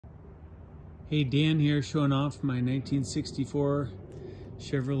Hey, Dan here, showing off my 1964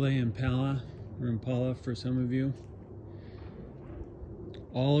 Chevrolet Impala, or Impala for some of you.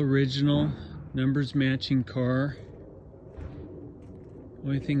 All original, numbers matching car.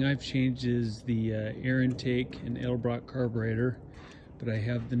 Only thing I've changed is the air intake and Edelbrock carburetor, but I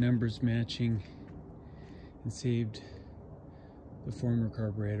have the numbers matching and saved the former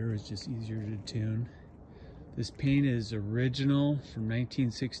carburetor. It's just easier to tune. This paint is original from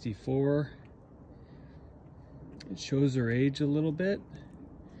 1964. It shows her age a little bit,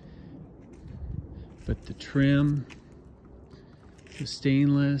 but the trim, the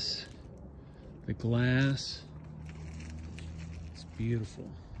stainless, the glass, it's beautiful.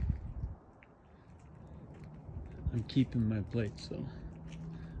 I'm keeping my plates though.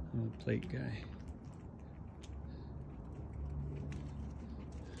 I'm a plate guy.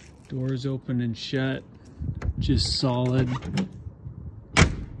 Doors open and shut, just solid.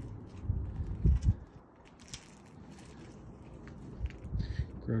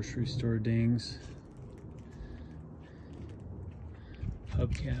 Grocery store dings.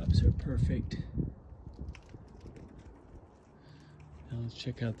 Hubcaps are perfect. Now let's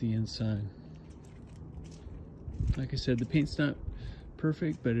check out the inside. Like I said, the paint's not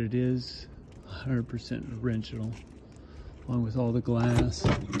perfect, but it is 100% original, along with all the glass.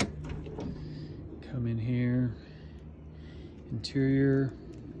 Come in here. Interior.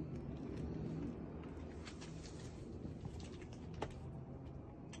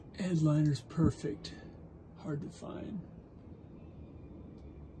 Headliner's perfect, hard to find.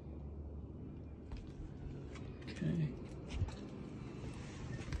 Okay.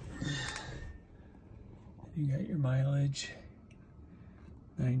 You got your mileage,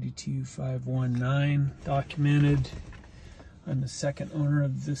 92,519, documented. I'm the second owner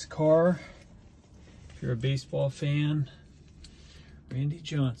of this car. If you're a baseball fan, Randy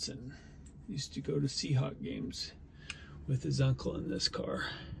Johnson used to go to Seahawk games with his uncle in this car.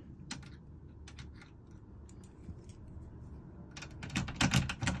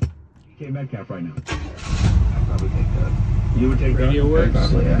 Metcalf right now. I'd probably take that. You would take Radio that? works?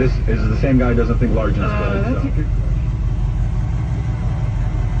 Probably, yeah. This is the same guy who doesn't think large enough. That's a good question.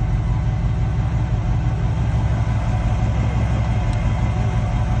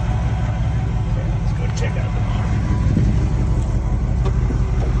 Let's go check out the model.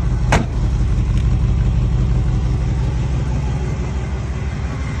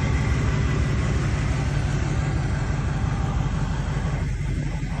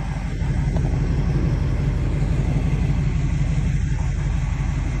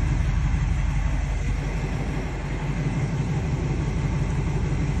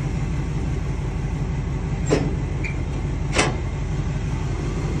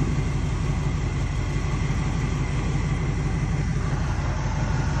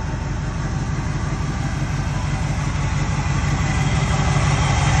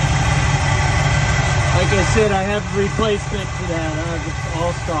 Like I said, I have replacement for that. It's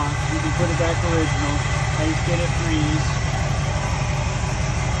all stock. You can put it back original. I just get it freeze.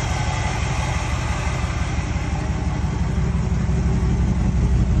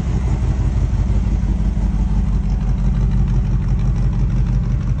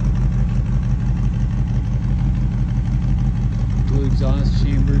 Blue exhaust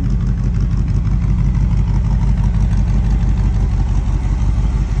chamber.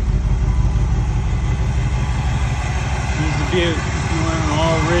 If you want an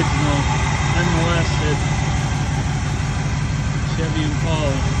all original, unmolested Chevy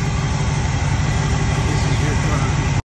Impala.